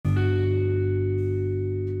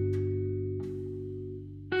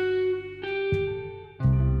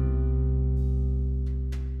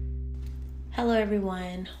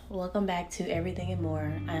everyone. Welcome back to Everything and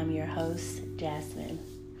More. I am your host, Jasmine.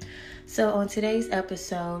 So on today's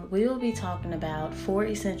episode, we will be talking about 4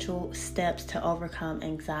 essential steps to overcome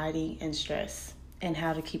anxiety and stress and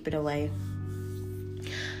how to keep it away.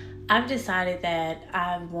 I've decided that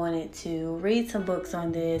I wanted to read some books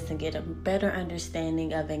on this and get a better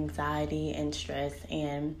understanding of anxiety and stress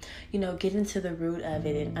and, get into the root of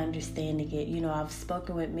it and understanding it. I've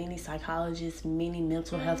spoken with many psychologists, many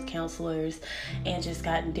mental health counselors, and just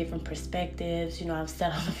gotten different perspectives. I've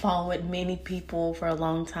sat on the phone with many people for a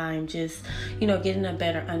long time, just, getting a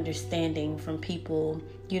better understanding from people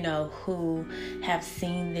who have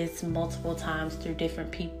seen this multiple times through different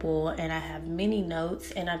people. And I have many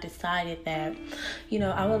notes, and I decided that,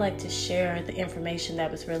 I would like to share the information that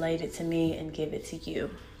was related to me and give it to you.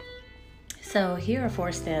 So here are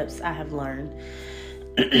 4 steps I have learned.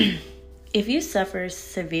 If you suffer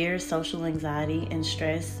severe social anxiety and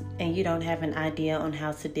stress and you don't have an idea on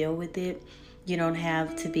how to deal with it, you don't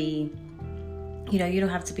have to be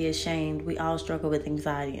ashamed. We all struggle with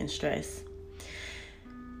anxiety and stress.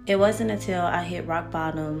 It wasn't until I hit rock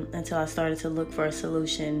bottom until I started to look for a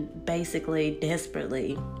solution, basically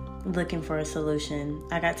desperately looking for a solution.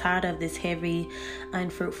 I got tired of this heavy,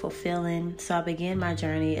 unfruitful feeling, so I began my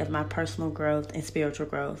journey of my personal growth and spiritual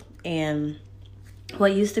growth. And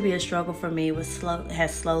what used to be a struggle for me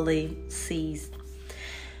has slowly ceased.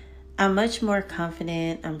 I'm much more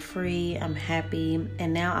confident, I'm free, I'm happy,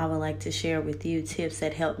 and now I would like to share with you tips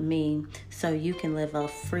that help me so you can live a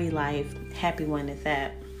free life, happy one at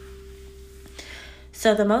that.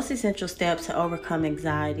 So the most essential step to overcome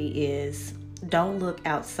anxiety is don't look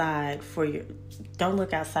outside for your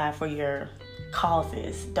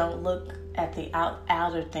causes. Don't look at the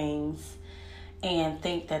outer things and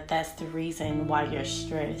think that that's the reason why your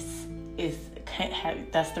stress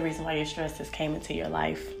has came into your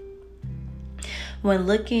life. When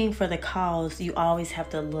looking for the cause, you always have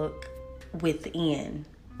to look within.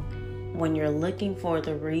 When you're looking for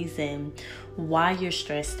the reason why you're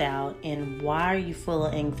stressed out and why are you full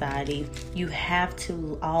of anxiety, you have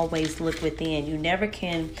to always look within. You never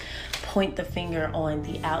can point the finger on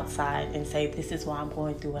the outside and say, this is why I'm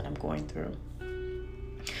going through what I'm going through.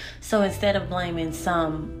 So instead of blaming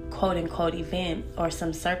some quote unquote event or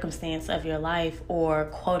some circumstance of your life or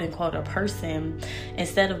quote unquote a person,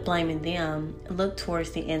 instead of blaming them, look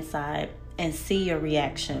towards the inside and see your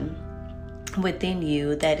reaction within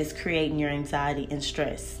you that is creating your anxiety and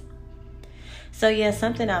stress. So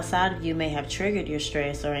something outside of you may have triggered your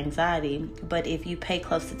stress or anxiety, but if you pay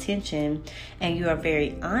close attention and you are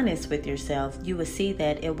very honest with yourself, you will see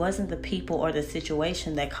that it wasn't the people or the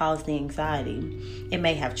situation that caused the anxiety. It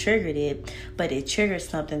may have triggered it, but it triggered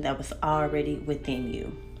something that was already within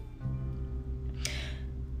you.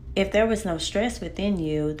 If there was no stress within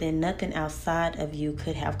you, then nothing outside of you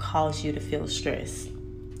could have caused you to feel stress.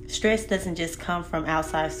 Stress doesn't just come from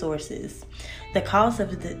outside sources. The cause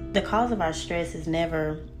of our stress is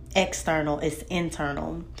never external, it's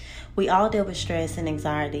internal. We all deal with stress and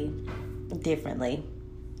anxiety differently.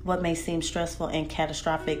 What may seem stressful and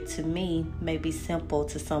catastrophic to me may be simple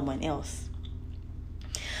to someone else.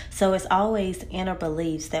 So it's always inner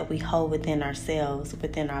beliefs that we hold within ourselves,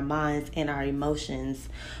 within our minds and our emotions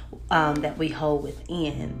that we hold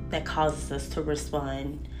within that causes us to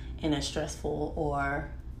respond in a stressful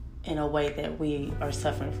or in a way that we are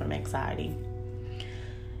suffering from anxiety.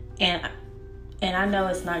 And I know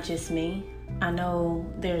it's not just me. I know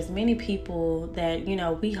there's many people that,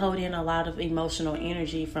 we hold in a lot of emotional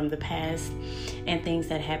energy from the past and things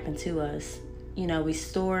that happened to us. We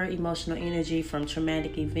store emotional energy from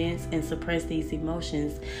traumatic events and suppress these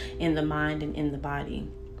emotions in the mind and in the body.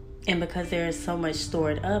 And because there is so much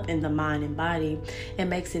stored up in the mind and body, it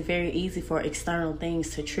makes it very easy for external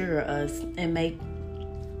things to trigger us and make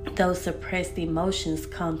those suppressed emotions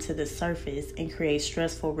come to the surface and create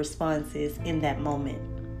stressful responses in that moment.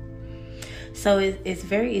 So it's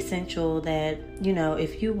very essential that,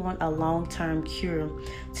 if you want a long-term cure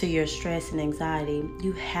to your stress and anxiety,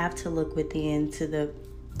 you have to look within to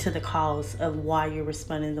the cause of why you're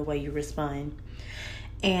responding the way you respond.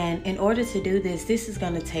 And in order to do this is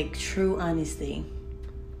going to take true honesty,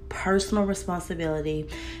 personal responsibility,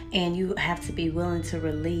 and you have to be willing to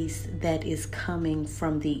release that is coming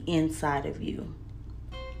from the inside of you.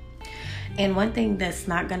 And one thing that's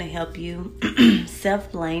not going to help you,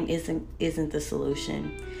 self-blame isn't the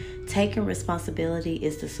solution. Taking responsibility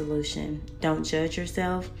is the solution. Don't judge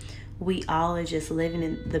yourself. We all are just living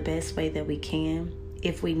in the best way that we can.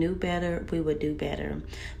 If we knew better, we would do better.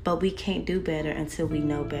 But we can't do better until we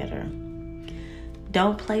know better.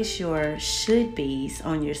 Don't place your should be's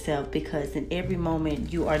on yourself, because in every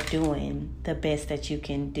moment you are doing the best that you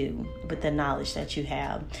can do with the knowledge that you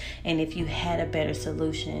have. And if you had a better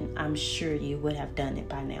solution, I'm sure you would have done it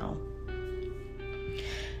by now.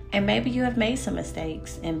 And maybe you have made some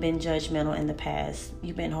mistakes and been judgmental in the past.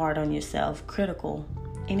 You've been hard on yourself, critical.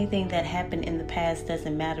 Anything that happened in the past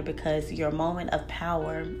doesn't matter, because your moment of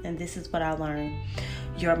power, and this is what I learned,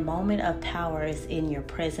 your moment of power is in your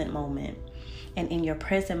present moment. And in your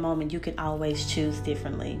present moment, you can always choose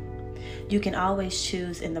differently. You can always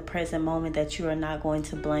choose in the present moment that you are not going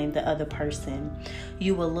to blame the other person.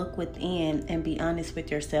 You will look within and be honest with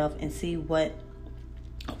yourself and see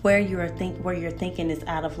where your thinking is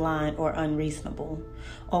out of line or unreasonable,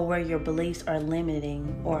 or where your beliefs are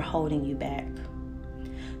limiting or holding you back.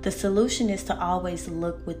 The solution is to always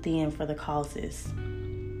look within for the causes.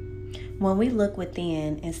 When we look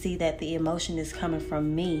within and see that the emotion is coming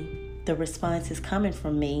from me, the response is coming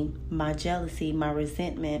from me, my jealousy, my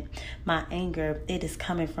resentment, my anger, it is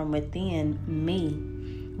coming from within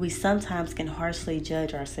me. We sometimes can harshly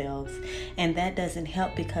judge ourselves, and that doesn't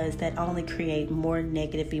help, because that only creates more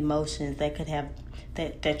negative emotions that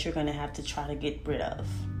you're going to have to try to get rid of.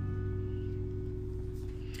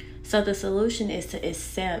 So the solution is to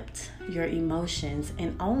accept your emotions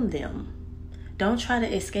and own them. Don't try to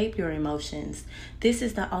escape your emotions. This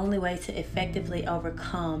is the only way to effectively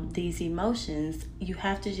overcome these emotions. You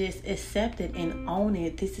have to just accept it and own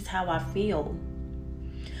it. This is how I feel.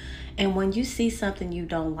 And when you see something you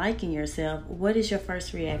don't like in yourself, what is your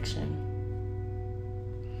first reaction?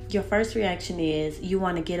 Your first reaction is you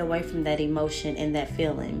want to get away from that emotion and that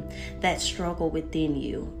feeling, that struggle within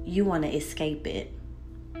you. You want to escape it.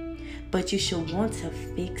 But you should want to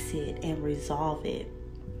fix it and resolve it.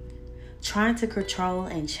 Trying to control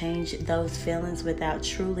and change those feelings without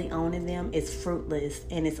truly owning them is fruitless,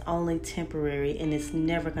 and it's only temporary, and it's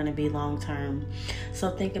never going to be long term.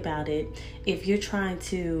 So think about it. If you're trying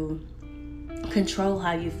to control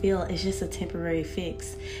how you feel, it's just a temporary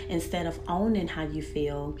fix. Instead of owning how you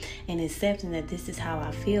feel and accepting that this is how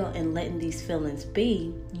I feel and letting these feelings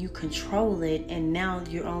be, you control it, and now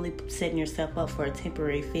you're only setting yourself up for a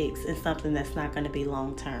temporary fix and something that's not going to be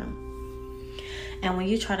long term. And when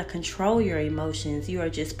you try to control your emotions, you are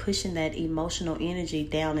just pushing that emotional energy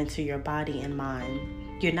down into your body and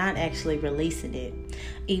mind. You're not actually releasing it.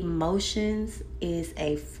 Emotions is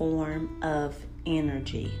a form of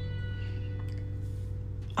energy.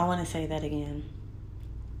 I want to say that again.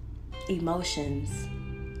 Emotions,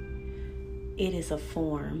 it is a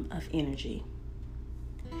form of energy.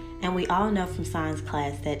 And we all know from science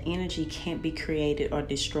class that energy can't be created or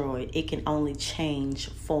destroyed. It can only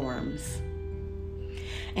change forms.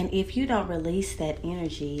 And if you don't release that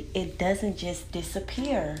energy, it doesn't just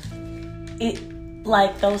disappear.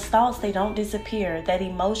 Like those thoughts, they don't disappear. That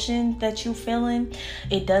emotion that you're feeling,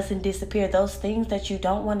 it doesn't disappear. Those things that you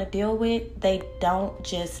don't want to deal with, they don't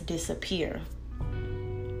just disappear.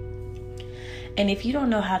 And if you don't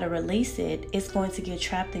know how to release it, it's going to get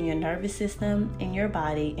trapped in your nervous system, in your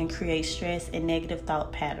body, and create stress and negative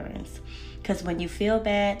thought patterns. Because when you feel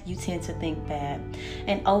bad, you tend to think bad.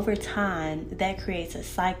 And over time, that creates a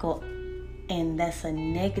cycle, and that's a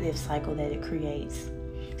negative cycle that it creates.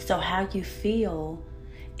 So how you feel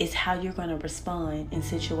is how you're going to respond in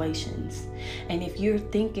situations. And if you're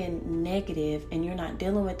thinking negative and you're not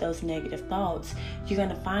dealing with those negative thoughts, you're going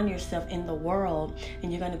to find yourself in the world,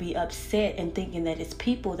 and you're going to be upset and thinking that it's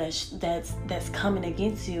people that's coming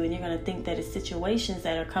against you, and you're going to think that it's situations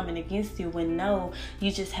that are coming against you, when no,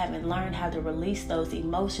 you just haven't learned how to release those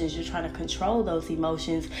emotions. You're trying to control those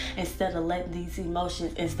emotions instead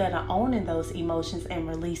of owning those emotions and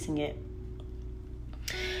releasing it.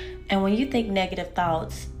 And when you think negative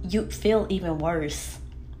thoughts, you feel even worse.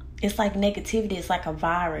 It's like negativity. It's like a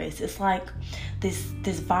virus. It's like this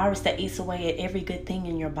virus that eats away at every good thing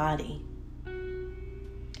in your body.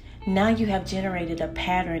 Now you have generated a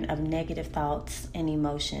pattern of negative thoughts and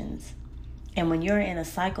emotions. And when you're in a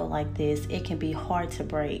cycle like this, it can be hard to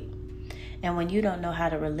break. And when you don't know how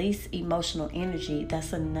to release emotional energy,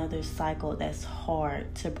 that's another cycle that's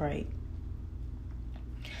hard to break.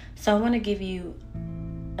 So I want to give you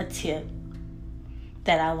a tip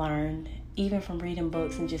that I learned even from reading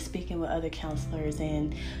books and just speaking with other counselors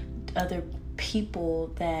and other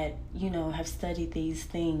people that, have studied these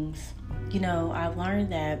things. I've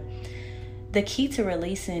learned that the key to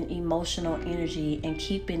releasing emotional energy and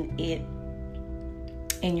keeping it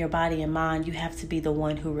in your body and mind, you have to be the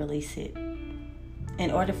one who release it. In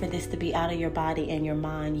order for this to be out of your body and your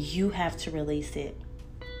mind, you have to release it.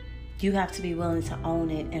 You have to be willing to own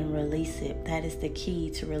it and release it. That is the key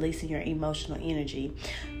to releasing your emotional energy.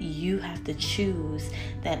 You have to choose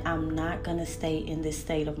that I'm not going to stay in this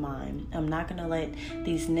state of mind. I'm not going to let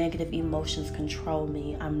these negative emotions control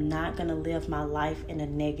me. I'm not going to live my life in a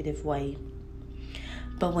negative way.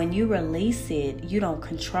 But when you release it, you don't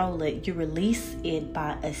control it. You release it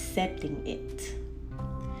by accepting it.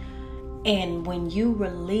 And when you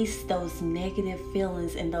release those negative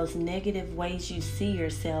feelings and those negative ways you see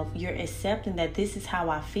yourself, you're accepting that this is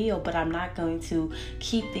how I feel, but I'm not going to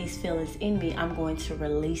keep these feelings in me. I'm going to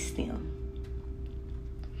release them.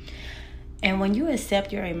 And when you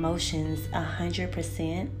accept your emotions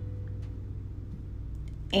 100%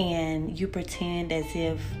 and you pretend as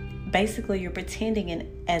if, basically you're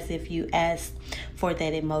pretending as if you asked for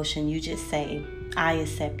that emotion, you just say, I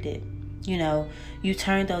accept it. You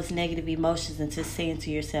turn those negative emotions into saying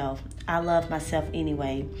to yourself, I love myself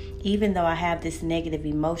anyway. Even though I have this negative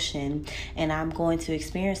emotion and I'm going to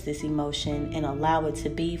experience this emotion and allow it to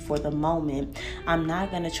be for the moment, I'm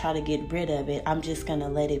not going to try to get rid of it. I'm just going to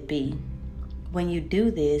let it be. When you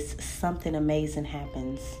do this, something amazing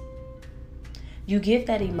happens. You give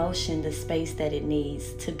that emotion the space that it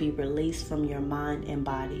needs to be released from your mind and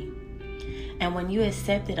body. And when you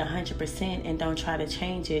accept it 100% and don't try to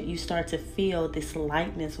change it, you start to feel this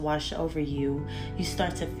lightness wash over you. You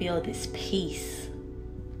start to feel this peace.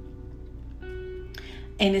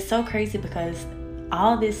 And it's so crazy because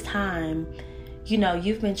all this time,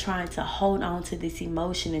 you've been trying to hold on to this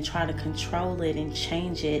emotion and try to control it and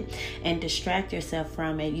change it and distract yourself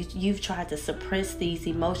from it. You've tried to suppress these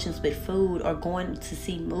emotions with food or going to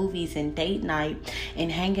see movies and date night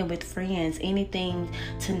and hanging with friends, anything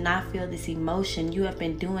to not feel this emotion. You have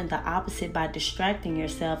been doing the opposite by distracting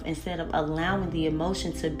yourself instead of allowing the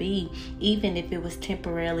emotion to be, even if it was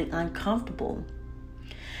temporarily uncomfortable.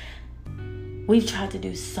 We've tried to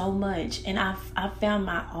do so much, and I've found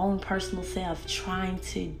my own personal self trying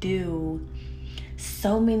to do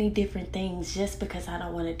so many different things just because I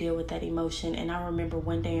don't want to deal with that emotion. And I remember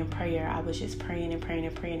one day in prayer, I was just praying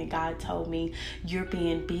and God told me, you're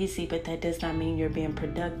being busy, but that does not mean you're being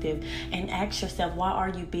productive. And ask yourself, why are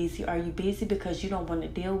you busy? Are you busy because you don't want to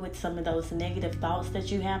deal with some of those negative thoughts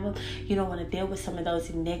that you have? You don't want to deal with some of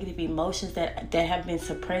those negative emotions that have been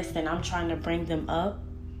suppressed, and I'm trying to bring them up?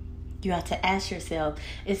 You have to ask yourself,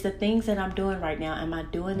 is the things that I'm doing right now, am I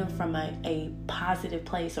doing them from a positive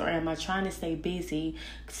place, or am I trying to stay busy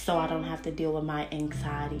so I don't have to deal with my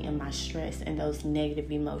anxiety and my stress and those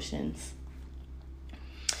negative emotions?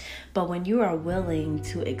 But when you are willing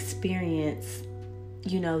to experience,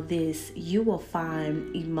 this, you will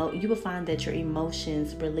find that your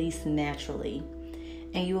emotions release naturally,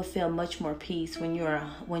 and you will feel much more peace when you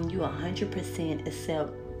 100%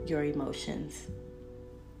 accept your emotions.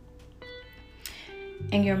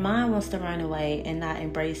 And your mind wants to run away and not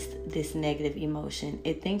embrace this negative emotion.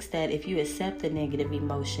 It thinks that if you accept the negative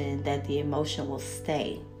emotion, that the emotion will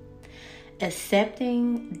stay.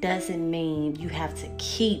 Accepting doesn't mean you have to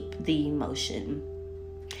keep the emotion.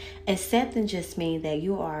 Accepting just means that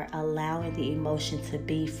you are allowing the emotion to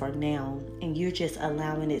be for now, and you're just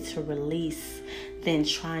allowing it to release than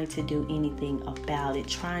trying to do anything about it,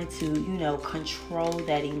 trying to, control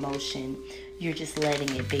that emotion. You're just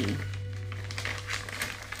letting it be.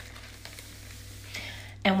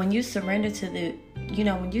 And when you surrender to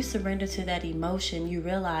that emotion, you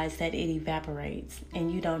realize that it evaporates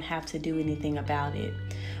and you don't have to do anything about it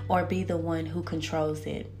or be the one who controls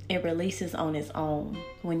it. It releases on its own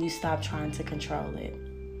when you stop trying to control it.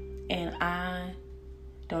 And I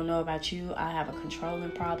don't know about you, I have a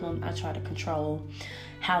controlling problem. I try to control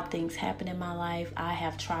how things happen in my life. I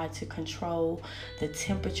have tried to control the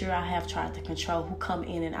temperature. I have tried to control who come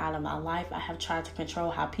in and out of my life. I have tried to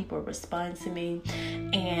control how people respond to me,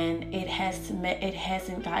 and it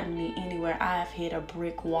hasn't gotten me anywhere. I have hit a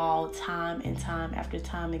brick wall time and time after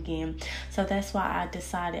time again. So that's why I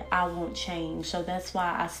decided I won't change. So that's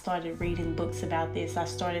why I started reading books about this. I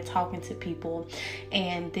started talking to people,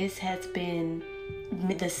 and this has been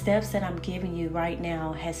the steps that I'm giving you right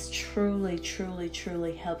now has truly, truly,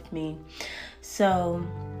 truly helped me. So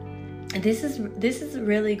this is a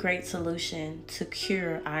really great solution to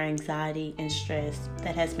cure our anxiety and stress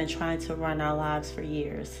that has been trying to run our lives for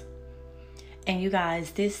years. And you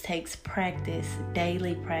guys, this takes practice,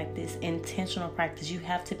 daily practice, intentional practice. You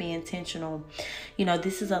have to be intentional.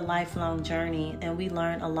 This is a lifelong journey, and we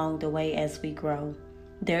learn along the way as we grow.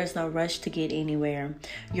 There's no rush to get anywhere.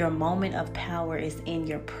 Your moment of power is in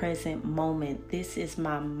your present moment. This is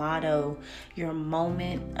my motto. Your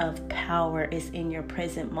moment of power is in your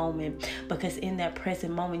present moment. Because in that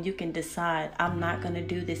present moment, you can decide, I'm not going to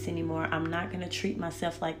do this anymore. I'm not going to treat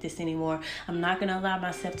myself like this anymore. I'm not going to allow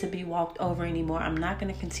myself to be walked over anymore. I'm not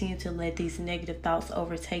going to continue to let these negative thoughts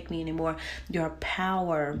overtake me anymore. Your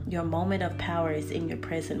power, your moment of power is in your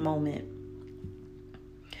present moment.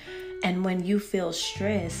 And when you feel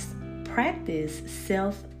stressed, practice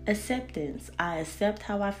self-acceptance. I accept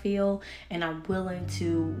how I feel, and I'm willing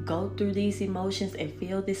to go through these emotions and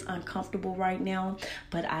feel this uncomfortable right now.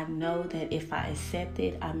 But I know that if I accept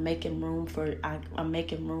it, I'm making room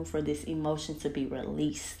for this emotion to be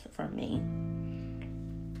released from me.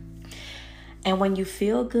 And when you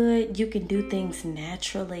feel good, you can do things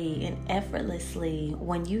naturally and effortlessly.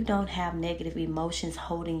 When you don't have negative emotions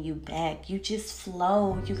holding you back, you just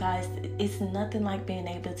flow. You guys, it's nothing like being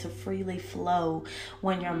able to freely flow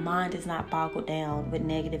when your mind is not boggled down with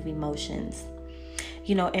negative emotions.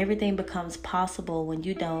 You know, everything becomes possible when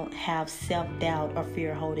you don't have self-doubt or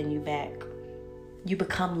fear holding you back. You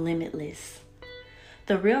become limitless.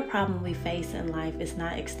 The real problem we face in life is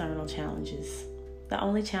not external challenges. The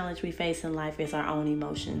only challenge we face in life is our own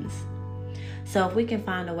emotions. So if we can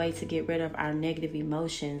find a way to get rid of our negative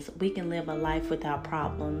emotions, we can live a life without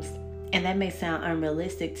problems. And that may sound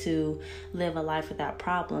unrealistic to live a life without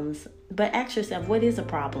problems, but ask yourself, what is a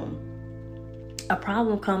problem? A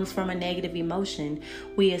problem comes from a negative emotion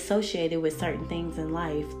we associated with certain things in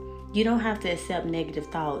life. You don't have to accept negative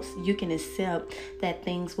thoughts. You can accept that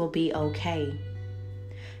things will be okay.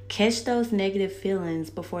 Catch those negative feelings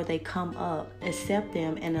before they come up, accept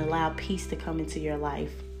them, and allow peace to come into your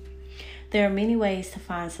life. There are many ways to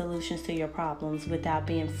find solutions to your problems without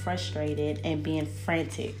being frustrated and being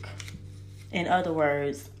frantic. In other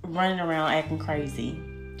words, running around acting crazy.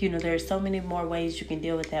 You know, there are so many more ways you can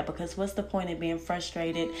deal with that, because what's the point of being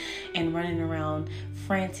frustrated and running around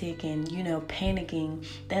frantic and, you know, panicking?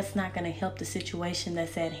 That's not going to help the situation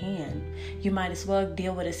that's at hand. You might as well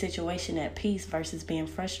deal with a situation at peace versus being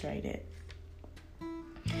frustrated.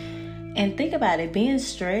 And think about it, being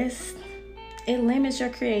stressed, it limits your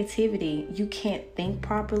creativity. You can't think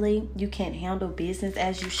properly. You can't handle business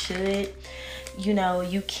as you should. You know,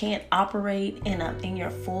 you can't operate in your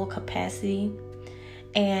full capacity.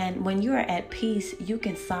 And when you are at peace, you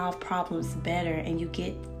can solve problems better and you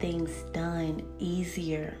get things done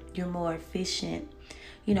easier. You're more efficient.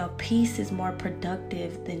 You know, peace is more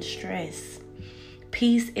productive than stress.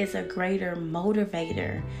 Peace is a greater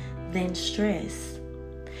motivator than stress.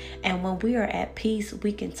 And when we are at peace,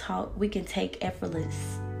 we can take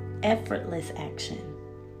effortless action.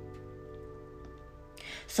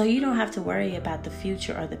 So you don't have to worry about the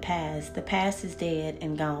future or the past. The past is dead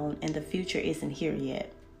and gone, and the future isn't here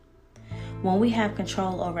yet. When we have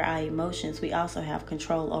control over our emotions, we also have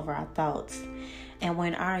control over our thoughts. And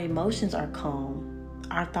when our emotions are calm,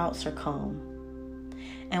 our thoughts are calm.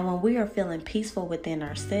 And when we are feeling peaceful within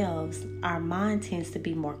ourselves, our mind tends to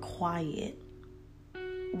be more quiet.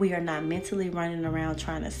 We are not mentally running around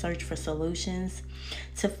trying to search for solutions.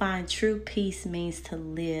 To find true peace means to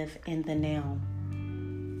live in the now.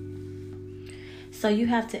 So you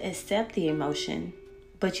have to accept the emotion,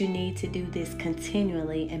 but you need to do this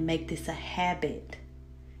continually and make this a habit.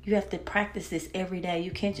 You have to practice this every day.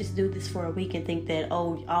 You can't just do this for a week and think that,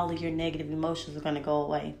 all of your negative emotions are going to go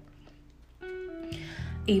away.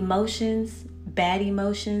 Emotions, bad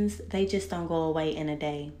emotions, they just don't go away in a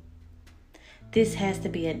day. This has to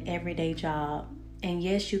be an everyday job. And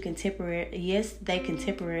yes, they can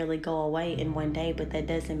temporarily go away in one day, but that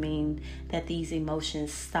doesn't mean that these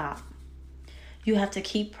emotions stop. You have to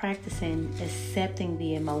keep practicing accepting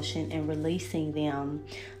the emotion and releasing them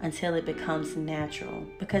until it becomes natural.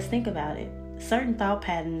 Because think about it. Certain thought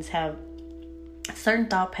patterns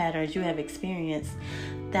you have experienced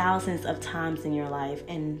thousands of times in your life,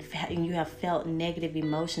 and you have felt negative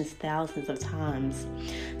emotions thousands of times.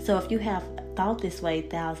 So if you have thought this way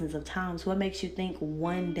thousands of times, what makes you think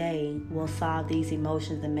one day will solve these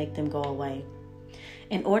emotions and make them go away?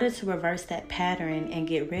 In order to reverse that pattern and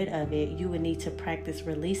get rid of it, you would need to practice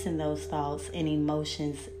releasing those thoughts and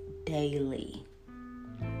emotions daily.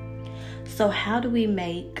 So how do we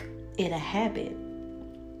make it a habit?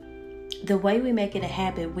 The way we make it a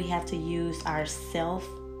habit, we have to use our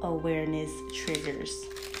self-awareness triggers.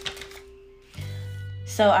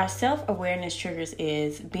 So our self-awareness triggers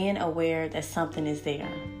is being aware that something is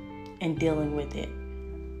there and dealing with it.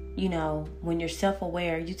 You know, when you're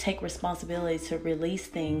self-aware, you take responsibility to release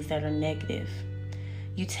things that are negative.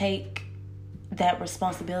 You take that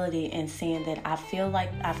responsibility and saying that I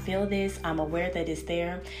feel this, I'm aware that it's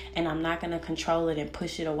there, and I'm not going to control it and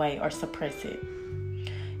push it away or suppress it.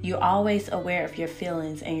 You're always aware of your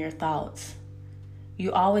feelings and your thoughts.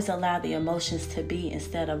 You always allow the emotions to be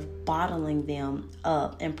instead of bottling them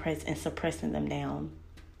up and suppressing them down.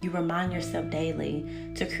 You remind yourself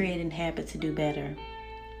daily to create a habit to do better.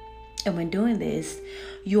 And when doing this,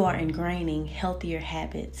 you are ingraining healthier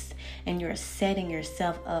habits and you're setting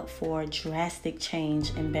yourself up for drastic change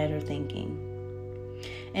and better thinking.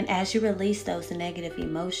 And as you release those negative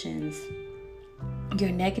emotions, your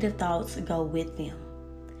negative thoughts go with them.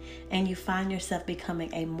 And you find yourself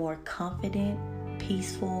becoming a more confident,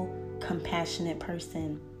 peaceful, compassionate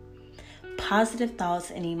person. Positive thoughts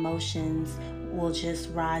and emotions will just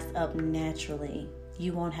rise up naturally.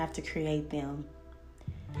 You won't have to create them.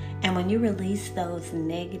 And when you release those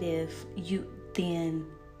negative,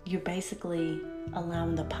 you're basically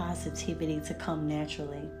allowing the positivity to come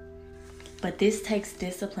naturally. But this takes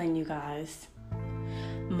discipline, you guys.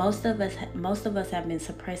 Most of us have been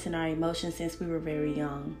suppressing our emotions since we were very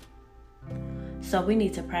young. So we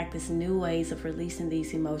need to practice new ways of releasing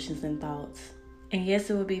these emotions and thoughts. And yes,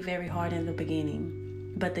 it will be very hard in the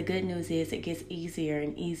beginning, but the good news is it gets easier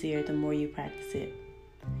and easier the more you practice it.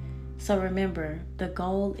 So remember, the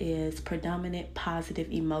goal is predominant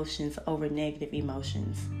positive emotions over negative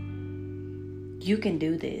emotions. You can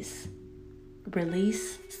do this.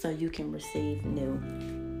 Release so you can receive new.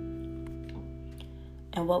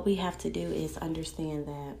 And what we have to do is understand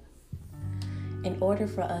that in order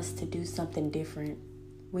for us to do something different,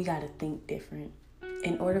 we got to think different.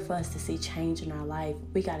 In order for us to see change in our life,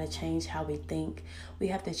 we got to change how we think. We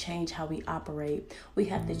have to change how we operate. We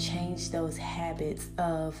have to change those habits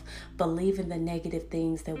of believing the negative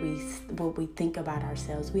things that we think about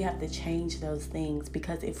ourselves. We have to change those things,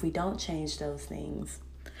 because if we don't change those things,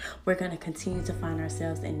 we're going to continue to find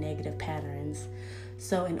ourselves in negative patterns.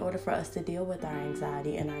 So in order for us to deal with our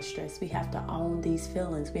anxiety and our stress, we have to own these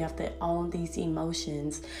feelings. We have to own these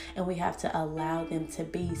emotions, and we have to allow them to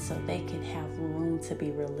be so they can have room to be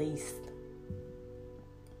released.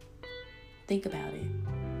 Think about it.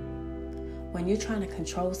 When you're trying to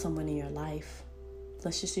control someone in your life,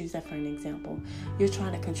 let's just use that for an example. You're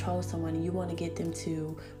trying to control someone and you want to get them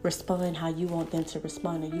to respond how you want them to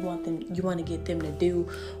respond, or you want to get them to do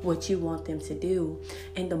what you want them to do.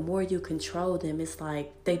 And the more you control them, it's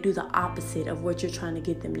like they do the opposite of what you're trying to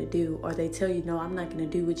get them to do, or they tell you, no, I'm not going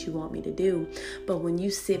to do what you want me to do. But when you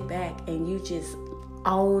sit back and you just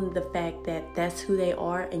own the fact that that's who they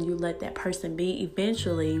are and you let that person be,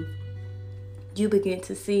 eventually you begin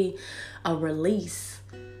to see a release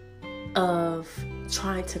of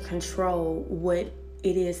trying to control what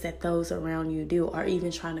it is that those around you do, or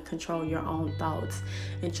even trying to control your own thoughts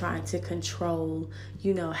and trying to control,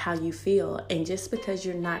 how you feel. And just because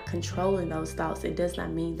you're not controlling those thoughts, it does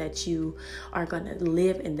not mean that you are going to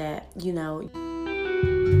live in that,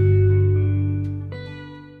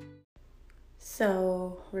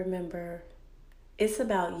 So remember, it's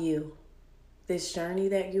about you. This journey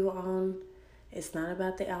that you're on, it's not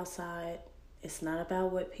about the outside. It's not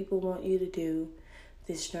about what people want you to do.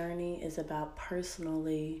 This journey is about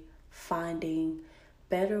personally finding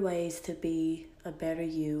better ways to be a better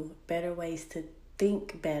you, better ways to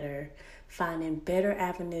think better, finding better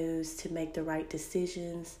avenues to make the right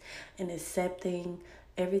decisions, and accepting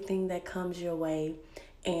everything that comes your way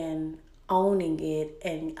and owning it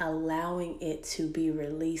and allowing it to be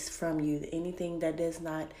released from you. Anything that does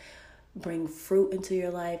not bring fruit into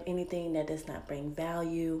your life, anything that does not bring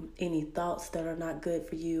value, any thoughts that are not good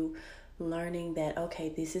for you, learning that, okay,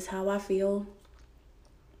 this is how I feel.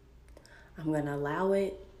 I'm going to allow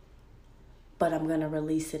it, but I'm going to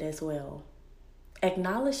release it as well.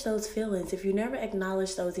 Acknowledge those feelings. If you never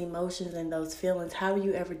acknowledge those emotions and those feelings, how will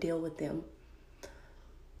you ever deal with them?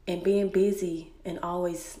 And being busy and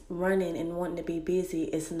always running and wanting to be busy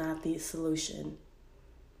is not the solution.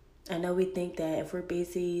 I know we think that if we're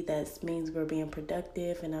busy, that means we're being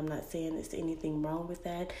productive, and I'm not saying there's anything wrong with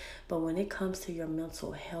that. But when it comes to your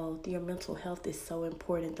mental health is so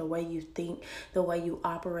important. The way you think, the way you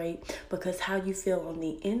operate, because how you feel on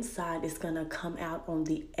the inside is going to come out on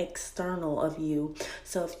the external of you.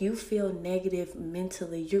 So if you feel negative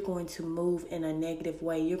mentally, you're going to move in a negative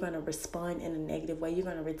way. You're going to respond in a negative way. You're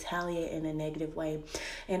going to retaliate in a negative way.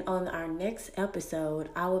 And on our next episode,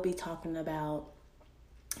 I will be talking about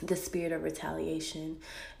the spirit of retaliation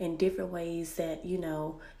in different ways that,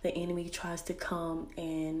 the enemy tries to come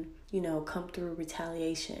and, come through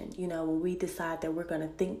retaliation. When we decide that we're going to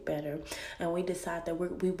think better and we decide that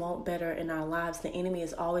we want better in our lives, the enemy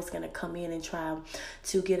is always going to come in and try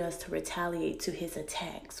to get us to retaliate to his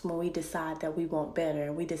attacks. When we decide that we want better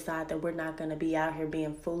and we decide that we're not going to be out here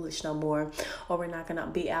being foolish no more, or we're not going to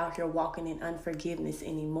be out here walking in unforgiveness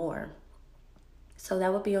anymore. So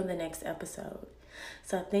that will be on the next episode.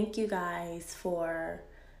 So thank you guys for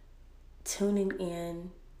tuning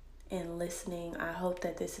in and listening. I hope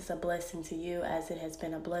that this is a blessing to you as it has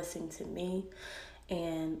been a blessing to me.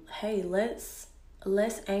 And hey, let's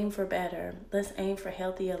aim for better. Let's aim for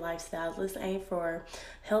healthier lifestyles. Let's aim for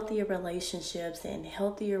healthier relationships and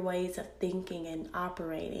healthier ways of thinking and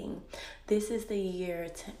operating. This is the year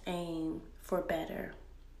to aim for better.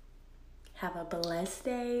 Have a blessed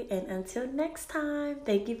day, and until next time,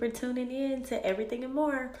 thank you for tuning in to Everything and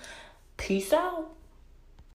More. Peace out.